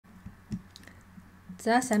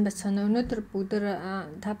За сайн байцгаана. Өнөөдөр бүгдээр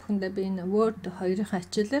та бүхэндээ би энэ Word 2-ын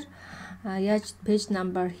хичээлээр яаж page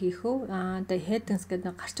number хийх вэ? Тэгээ headings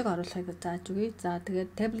гэдэг гарчиг оруулахыг зааж өгье. За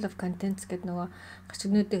тэгээд table of contents гэдэг нөгөө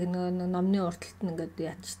гарчигнуудыг нөгөө номны урталт нь ингээд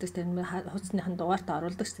ячдаг тийм хуудасныхан дугаартаа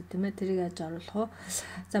оруулдаг шүү дээ тийм ээ. Тэрийг яаж оруулах вэ?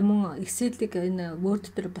 За мөн Excel-ийг энэ Word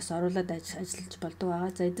дээр бас оруулаад ажиллаж болдог байгаа.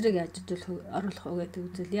 За эдрийг яаж оруулах вэ гэдэг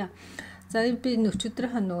үзүүлье. За би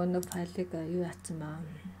өчигдрийнхаа нөгөө нэг файлыг юу яатсан баа.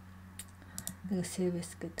 Нэг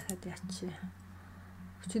service гэдэг яачи.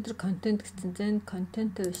 Өчигдөр контент гэсэн зэн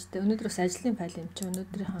контент биш тэ. Өнөөдөр бас ажлын файл юм чи.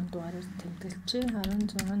 Өнөөдрийн дугаараар тэмдэглэж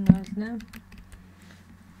 16:08.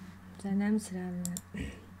 За 8 сарын.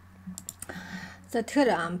 За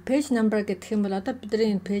тэгэхээр page number гэдэг юм бол одоо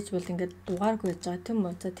бидний энэ page бол ингээд дугааргүй байж байгаа тийм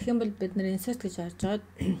үү. За тэгэх юм бол бид нэр insert гэж харж байгаа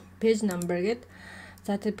page number гэдэг.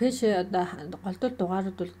 За тэр page одоо голдуу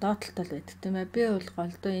дугаарууд бол доотлолтой байдаг тийм ээ. Би бол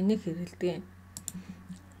голдуу энийг хэрэглэдэг юм.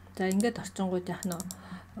 За ингээд орчингууд яах нь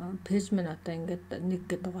пэйж мэн одоо ингээд нэг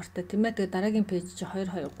гэдэг дугаартай тийм ээ. Тэгээ дараагийн пэйж чи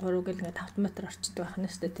 2 2 3 гэл ингээд автоматар орчдөг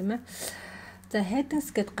байна шүү дээ тийм ээ. За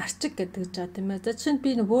headings гэд гарчиг гэдэг гэж байгаа тийм ээ. За жишээ нь би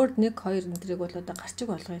энэ Word 1 2 энтрийг бол одоо гарчиг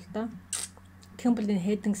болгоё л доо. Тэгвэл бол энэ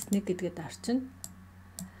headings 1 гэдгээд орчин.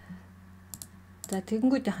 За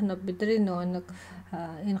тэгэнгүүт яах нь бидний нөгөө нэг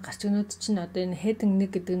энэ гарчигнууд чинь одоо энэ heading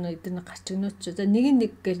 1 гэдэг нь эдгээр гарчигнууд чи. За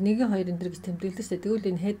 1-1 гэл 1-2 энэ гэж тэмдэглэдэг шүү дээ.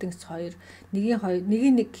 Тэгвэл энэ headings 2, 1-2,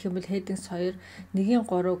 1-1 гэх юм бол headings 2,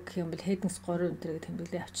 1-3 гэх юм бол headings 3 энэ гэж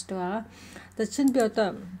тэмдэглээ авчдаг байгаа. За чинь би одоо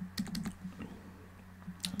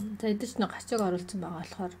за эдгээр чинь гарчиг оруулсан байгаа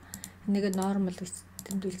болохоор энийг normal гэж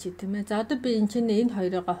тэмдэглэж тийм ээ. За одоо би энэ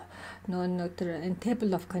хоёроо нөгөө тэр энэ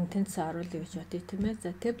table of contents оруулъя гэж бодъё тийм ээ.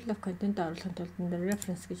 За table of content оруулахын тулд энэ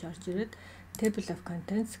reference гэж орж ирээд table of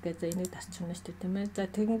contents гэж энийг дарчихна шүү дээ тийм ээ. За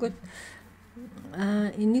тэгэнгүүт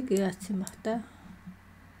энийг яасан юм бах та.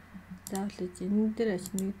 Заавал энэ дээр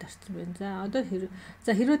энийг дарчих байна. За одоо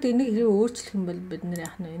хэрвээ энийг өөрчлөх юм бол бид нэр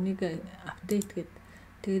яах нь энийг update гэдэг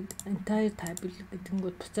тэгээд entire table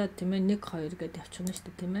гэдэнгүүт буцаад тийм ээ 1 2 гэдээ явчихна шүү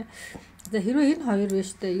дээ тийм ээ. За хэрвээ энэ хоёр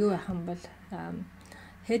биш дээ юу яах юм бол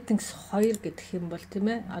headings 2 гэдэг юм бол тийм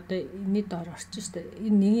ээ одоо энэний доор орчих шүү дээ.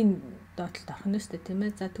 Энэ нэгийн доотлолд орхно шүү дээ тийм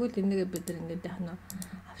ээ. За тэгвэл энийг бид нар ингээд яах нь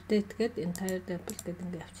update гэдэг entire table гэдэг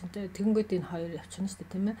ингээд явчихна. Тэгэнгүүт энэ хоёр явчихна шүү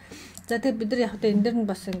дээ тийм ээ. За тэгээд бид нар яг одоо энэ дэр нь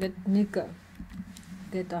бас ингээд 1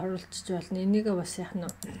 гэдээ оруулчих болно. Энийг бас яах нь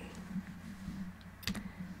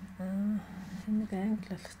нэг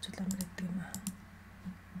англи болгочихлоо гэдэг юм аа.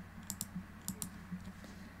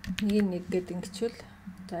 Нэг гэдэг ингэчүүл.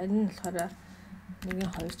 За энэ нь болохоор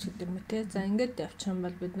 1-2 ч гэдэг юм уу те. За ингээд явчих юм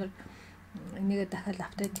бол бид нар энийг дахиад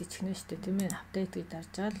апдейт хийчих нь шүү дээ тийм ээ. Апдейт гэж дарж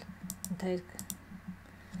байгаа л entire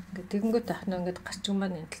ингээд тэгэнгүүт ахна ингээд гарчиг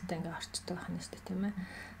маань энэ талтай ингээд орчдөг ахна шүү дээ тийм ээ.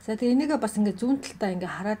 За тэгээ энийг бас ингээд зүүн талтай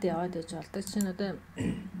ингээд хараад яваад байж болдог. Чинь одоо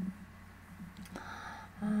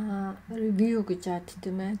review гэж яад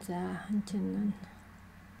тийм ээ. За энэ чинь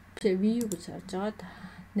preview гэж харж байгаад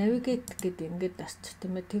navigate гэдэг ингээд дарчих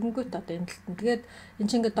тийм ээ. Тэгэнгүүт одоо энэ талтан. Тэгээд энэ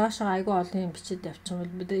чинь ингээд доошоо айгүй олон юм бичиж явчих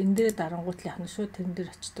бол бид энэ дээр дарангуут л яхна шүү тэрэн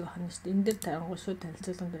дээр очдөг хана шүү дээ. Энэ дээр дарангуут шүү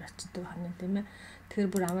танилцуулган дээр очдөг хана тийм ээ.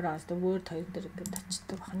 Тэгэхээр бүр амар аваад Word 2 дээр ингээд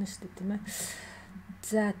очдөг хана шүү дээ тийм ээ.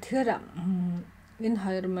 За тэгэхээр энэ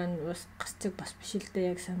хоёр маань бас гарцыг бас биш л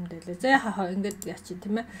дээ яг самд байлаа. За яхаа ингээд яачих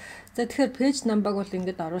тийм ээ. За тэгэхээр page number-г бол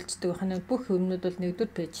ингээд оруулцдаг хана бүх өмнөд бол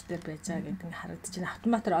нэгдүгээр page дээр байж байгаа гэдэг нь харагдаж байна.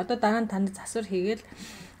 Автоматар одоо дараа нь танд засвар хийгээл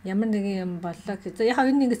ямар нэгэн юм боллоо. За яхаа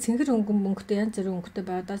энэ ингээд цэнхэр өнгөтэй янз бүрийн өнгөтэй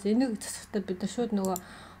байгаадаас энийг засахтаа бид шууд нөгөө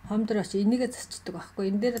home дээр очиж энийгээ засчдаг байхгүй.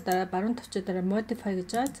 Энэ дээр дараа баруун тавчаа дараа modify гэж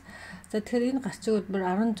байгаа. За тэгэхээр энэ гарчиг бүр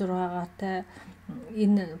 16-аатай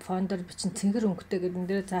энэ фондор бичин цэнхэр өнгөтэй гэдэг энэ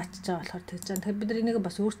дээр заачиж байгаа болохоор тэгж байгаа. Тэгэхээр бид нар энийг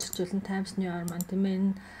бас өөрчилж болно. Times New Roman тийм ээ.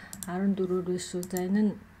 Энэ 14-өр биш үү. За энэ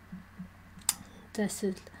нь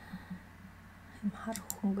засэл юм хар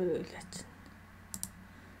хөнгөр үйл яач.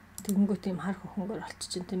 Тэгэнгүүт юм хар хөнгөр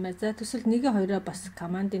болчихчин тийм ээ. За төсөл 1-2-аа бас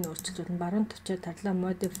командыг өөрчилж болно. Баруун тавчаа тарлаа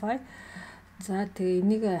modify. За тэгээ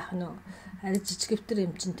энийг яах нь арай жижигвтер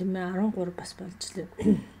юм чинь тийм ээ 13 бас болж лээ.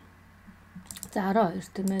 За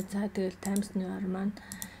 12 тийм ээ. За тэгэл Times New Roman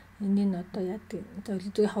энийг одоо яадаг. За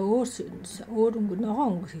яхаа өөр өнгө ногоо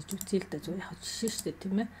өнгө хийж үзье л да зүг яхаа жишээ шүү дээ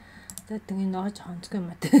тийм ээ. За тэгээ ногоо жооцгүй юм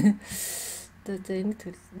аа тийм. За энэ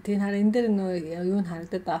тэгээ хараа энэ дээр нөө юу н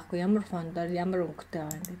харагдаад байгаа хгүй ямар фондоор ямар өнгөтэй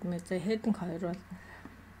байгаа гэдэг мэ. За heading 2 бол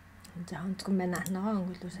онцгой байна. Ногоо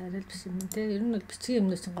өнгө л арай л биш юм те. Ер нь бол бичгийн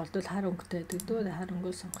юмнаас голдвол хар өнгөтэй байдаг дөө хар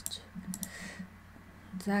өнгөө сонгоч.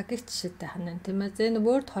 За гих жишээтэй ханаа тийм ээ. За энэ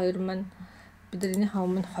Word 2 маань бид нар энийхээ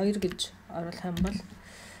өмнө 2 гэж оруулах юм бол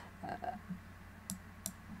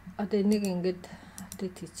одоо энийг ингээд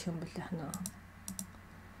апдейт хийчих юм бол яах нь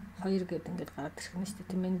 2 гэдэг ингээд гараад ирэх нь шүү дээ.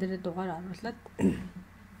 Тийм энэ дээр дугаар оруулаад.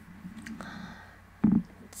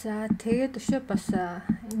 За тэгээд өшөө бас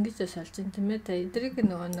ингэж бас олж ин тийм ээ. Эдрийг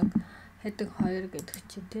нөгөө нэг хэдэг 2 гэдэг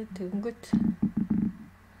чи тий. Тэгэнгүүт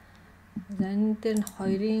за энэ дээр нь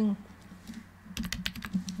 2-ын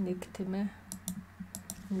 1 тийм ээ.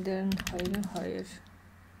 Энэ дээр нь 2-ын 2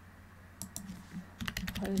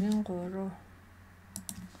 2-ын 3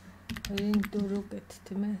 2-ын 4 гэт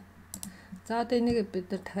тийм ээ. За одоо энийг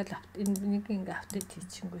бид нар дахиад энийг ингээ апдейт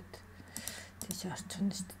хийчихэнгүүт тийш орчих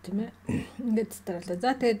нь шүү дээ тийм ээ. Ингээд зэтэрлээ.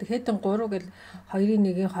 За тэгээд хэдэн 3 гэл 2-ын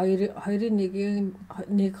 1-ийн 2-ын 1-ийн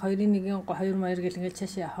 1 2-ын 1-ийн 2 маяр гэл ингээд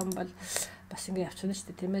цаашаа явах юм бол бас ингээ явчихна шүү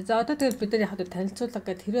дээ тийм ээ. За одоо тэгээд бид нар яг танилцуулга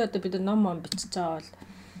гэдэг хэрэг одоо бид нар ном бичиж байгаа бол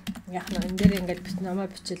яг нь энэ дээр ингээд номоо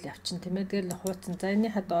бичил явчихна тийм ээ. Тэгэл хуудсан. За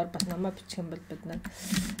энийхээ доор бас номоо бичих юм бол бид нар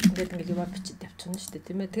ингээд юугаа бичиж явчихна шүү дээ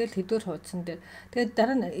тийм ээ. Тэгэл хэдвэр хуудсан дээр. Тэгээд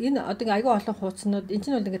дараа нь энэ одоо аягүй олон хуудснууд энэ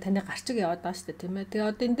чинь бол ингээд таны гарчиг яваад байгаа шүү дээ тийм ээ. Тэгээд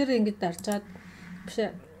одоо энэ дээр ингээд даржаад биш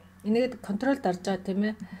энийг контрол даржаа тийм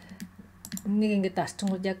ээ. Энийг ингээд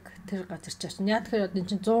дарчингууд яг тэр газар ч очно. Яг тэгэхээр одоо энэ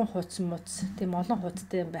чинь 100 хуудсан мууц тийм олон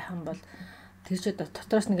хуудастай юм байх юм бол тэр ч одоо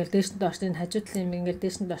дотроос нь ингээл дээшэнд оршны хажуу талын юм ингээл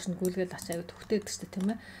дээшэнд оршин гүйлгээл ачааг төгтөөд шүү дээ тийм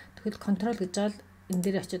ээ. Тэгвэл контрол гэж бол энэ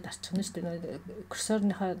дээр очиод арчихна шүү дээ.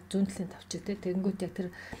 Курсорныхаа зүүн талын тавчиг тий. Тэгэнгүүт яг тэр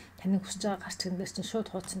таны хүсэж байгаа гарчгийн дээр чинь шууд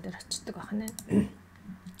хуудсан дээр очдөг байна.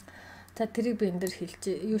 За тэрийг би энэ дээр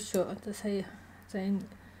хэлжээ. Юу шүү одоо сая за энэ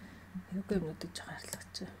хэрэггүй юмнуудыг жоо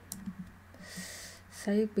гаргалгаж.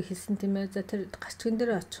 Сая би хэлсэн тийм ээ. За тэр гарчгийн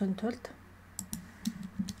дээр очихын тулд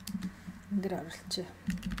энэ дээр оруулчих.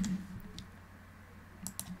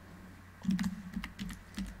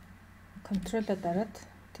 Контролоо дараад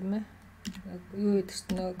тийм ээ. Юу гэдэг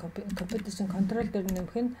чинь нөгөө компьютерийн контрол дээр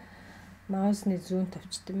нэмэх нь маусны зүүн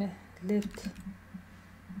тавч тийм ээ. Left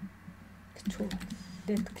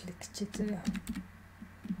click чи зөө.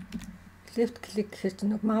 Left click гэхээр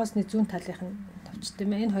чинь нөгөө маусны зүүн талынх нь тавч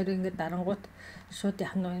тийм ээ. Энэ хоёрыг ингээд дарангуут шууд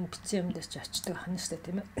яг нь энэ бичсэн юм дээр ч очдөг хана штэ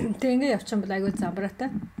тийм ээ. Тэгээ ингээд явчихсан бол айгүй замраатай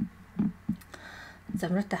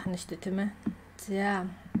хана штэ тийм ээ. За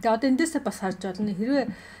тэгээ одоо эндээсээ бас харж байна. Хэрвээ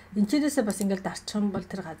энэчнээсээ бас ингээл дарчих юм бол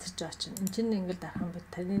тэр газар ч очно. Энд чинь ингээл дарах юм бол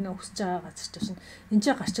таны нөө хүсэж байгаа газар ч очно. Энд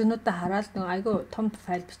чинь гарчигнуудаа хараад нөө айгүй том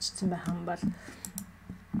файл бичсэн байх юм бол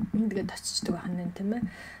ингээд очичдаг байна тийм ээ.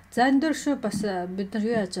 За энэ дөр шүү бас бид нар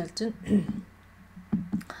юу яаж олж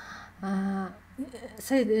байна?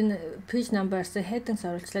 Сая энэ page numbers headings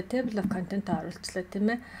оруулчлаа, table of content оруулчлаа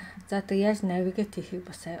тийм ээ. За тэг яаж navigate хийхийг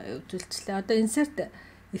бас үзүүлчихлээ. Одоо insert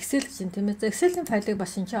Excel гэж юм тийм ээ. За Excel-ийн файлыг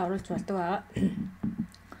бас энэ чинь оруулж болдог байгаа.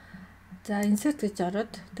 За insert гэж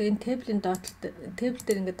ороод тэгээ энэ table-ийн table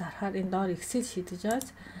дээр ингээд харахаар энэ доор Excel шийдэж байгаа.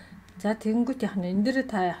 За тэгэнгүүт яг нь энэ дээр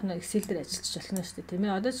та яг нь Excel дээр ажиллаж болно шүү дээ тийм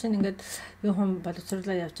ээ. Одоо чинь ингээд юу хүм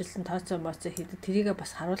боловсруулаа явж ирсэн тооцоо моцоо хийдэг тэрийгээ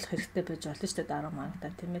бас харуулах хэрэгтэй байж болно шүү дээ дараа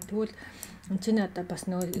маргадаа тийм ээ. Тэгвэл энэ чинь одоо бас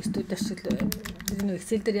нөгөө студент шиг нөгөө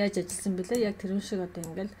Excel дээр яаж ажилласан бэлээ яг тэр шиг одоо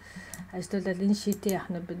ингээд ажлуулаад энэ шийдээ яг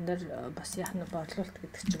нь бид нар бас яг нь борлуулалт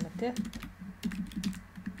гэдэг ч юм уу тийм.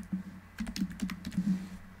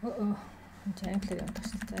 энэ англиар явдаг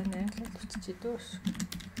шүү дээ. Энэ англиар бичиж идвэш.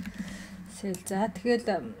 Сэл за тэгэл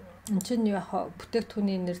энэ чинь яг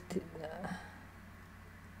бүтээгдэхүүний нэр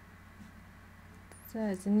за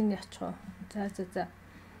зэнийн яачих вэ? За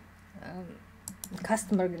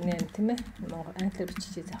customer name тийм ээ. Монгол англиар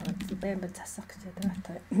бичиж заахад байн засах гэж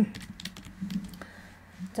байгаа.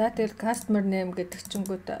 За тэгэл customer name гэдэг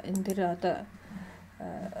чингүүд энэ дээр одоо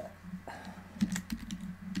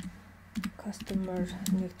customer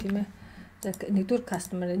нэг тийм ээ. За нэгдүгээр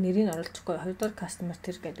customer нэрийг оруулчихгүй, хоёрдугаар customer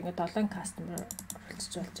тэр гэдэг ингээд 7 customer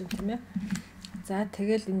оруулчих болж байна тийм ээ. За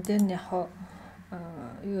тэгэл энэ дээр нь яг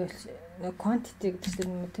юу вэ? Quantity гэдэг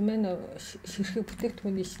юм тийм ээ. Ширхэг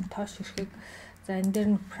бүтээгдэхүүний тоо ширхэг. За энэ дээр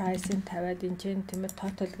нь price-ийг тавиад энэ чинь тийм ээ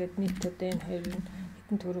total гэдэг нийт одоо энэ хоёр нь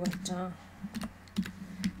хэдэн төгрөг болж байгаа.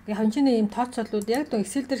 Яг хончны ийм тооцоолууд яг л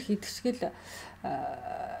Excel дээр хийдэг шиг л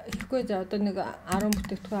ихгүй за одоо нэг 10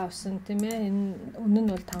 бүтээгдэхүүн авсан тийм ээ. Энэ үнэ нь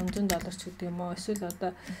бол $500 ч гэдэг юм уу. Эсвэл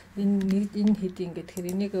одоо энэ хэд ингэ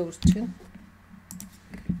тэгэхээр энийг өөрчгөн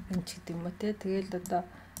энэ ч гэдэг юм уу те. Тэгэл одоо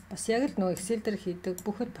бас яг л нөгөө Excel дээр хийдэг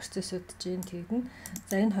бүхэл процессууд чинь тэгнэ.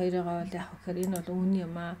 За энэ хоёрыгаа бол яг гэхээр энэ бол үнэ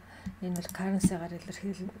юм аа. Энэ бол currency-гаар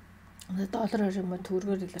илэрхийлнэ. Доллараар юм уу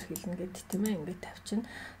төгрөгөөр илэрхийлнэ гэдэг тийм ээ. Ингээд тавьчихна.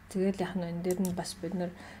 Тэгэл яг нь энэ дээр нь бас бид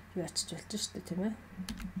нар юу ачиж болж шүү дээ тийм ээ.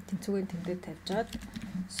 Тэнцвэрийн тэмдэг тавьж гаад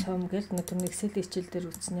сум гэл нэг Excel хичээл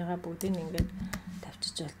дээр үзнийгаа бүгдийг ингээд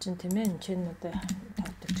тавьчих болж чинь тийм ээ. Энд чинь одоо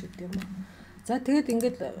тоотч гэдэг юм уу. За тэгээд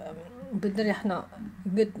ингээд бид нар яг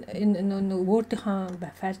ингээд энэ Word-ийн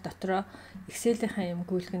файл дотроо Excel-ийн юм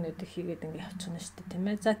гүйлгэнүүдийг хийгээд ингээд явчихна шүү дээ, тийм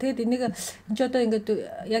ээ. За тэгээд энийг энэ ч одоо ингээд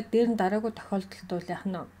яг дээр нь дараагүй тохиолдолд бол яг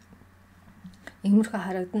иймэрхүү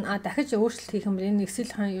харагдана. Дахиж өөрчлөлт хийх юм бол энэ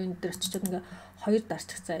Excel-ийн юунд дээр очичоод ингээд хоёр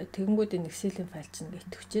дарчих заяа. Тэгэнгүүт энэ Excel-ийн файл чинь ингээд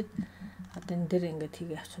идэвчээд одоо энэ дээр ингээд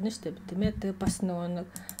хийгээ явчихна шүү дээ, тийм ээ. Тэгээд бас нэг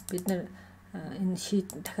бид нар энэ шийт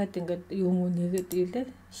дахиад ингээд юм уу нэгээд ийлээ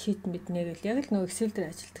шийт мэд нэгээл яг л Excel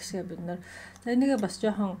дээр ажилладаг шиг бид нар за энийгээ бас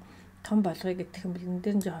жоохон том болгоё гэх юм бол энэ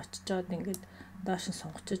дээр нь жоохон очиж жоод ингээд доош нь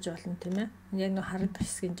сонгочиж болно, тийм ээ. Яг харагдах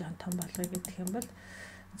хэсгийг жоохон том болгоё гэх юм бол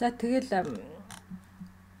за тэгэл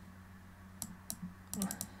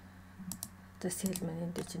за сэл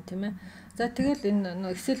маань энэ чинь, тийм ээ. За тэгэл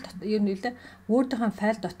энэ Excel юу нэлээ Word-ийн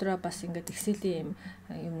файл дотроо бас ингээд Excel-ийн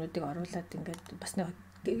юмнуудыг оруулаад ингээд бас нэг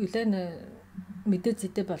мэдээ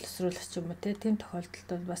зэдэ боловсруулах юм уу тийм тохиолдолд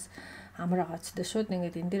бол бас амар агаацтай шууд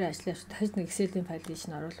ингээд энэ дээр ажиллаж дахиж нэг Excel-ийн файл дийш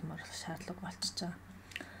нь оруулах шаардлага болчихж байгаа.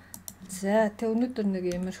 За тэг өнөөдөр нэг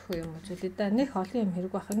иймэрхүү юм үзүүлээ да. Нэг олон юм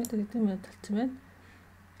хэрэг байх. Өнөөдөр хэдэн минут болчихсон байна.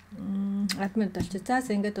 Админ болчих. За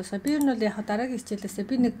ингээд тусаа. Би ер нь бол яг дараагийн хичээлээсээ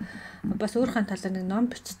би нэг бас өөрхөн талаар нэг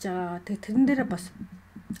ном бичиж байгаа. Тэг тэрэн дээрээ бас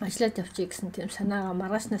ажиллаж явчих гэсэн тийм санаагаа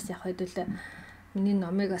маргаашнаас явах хэдүүлээ. Миний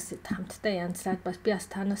номыг бас хамтдаа янзлаад бас би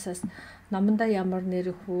бас танаасаас номонда ямар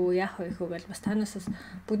нэр хүү яах вэ хүү гэж бас танаасаас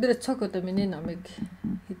бүгдээрээ цог одоо миний номыг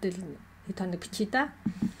хэд хоног бичиж да.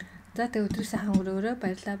 За тэг өдрөөсөө хангөрөөрөө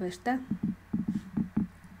баярлалаа баяр та.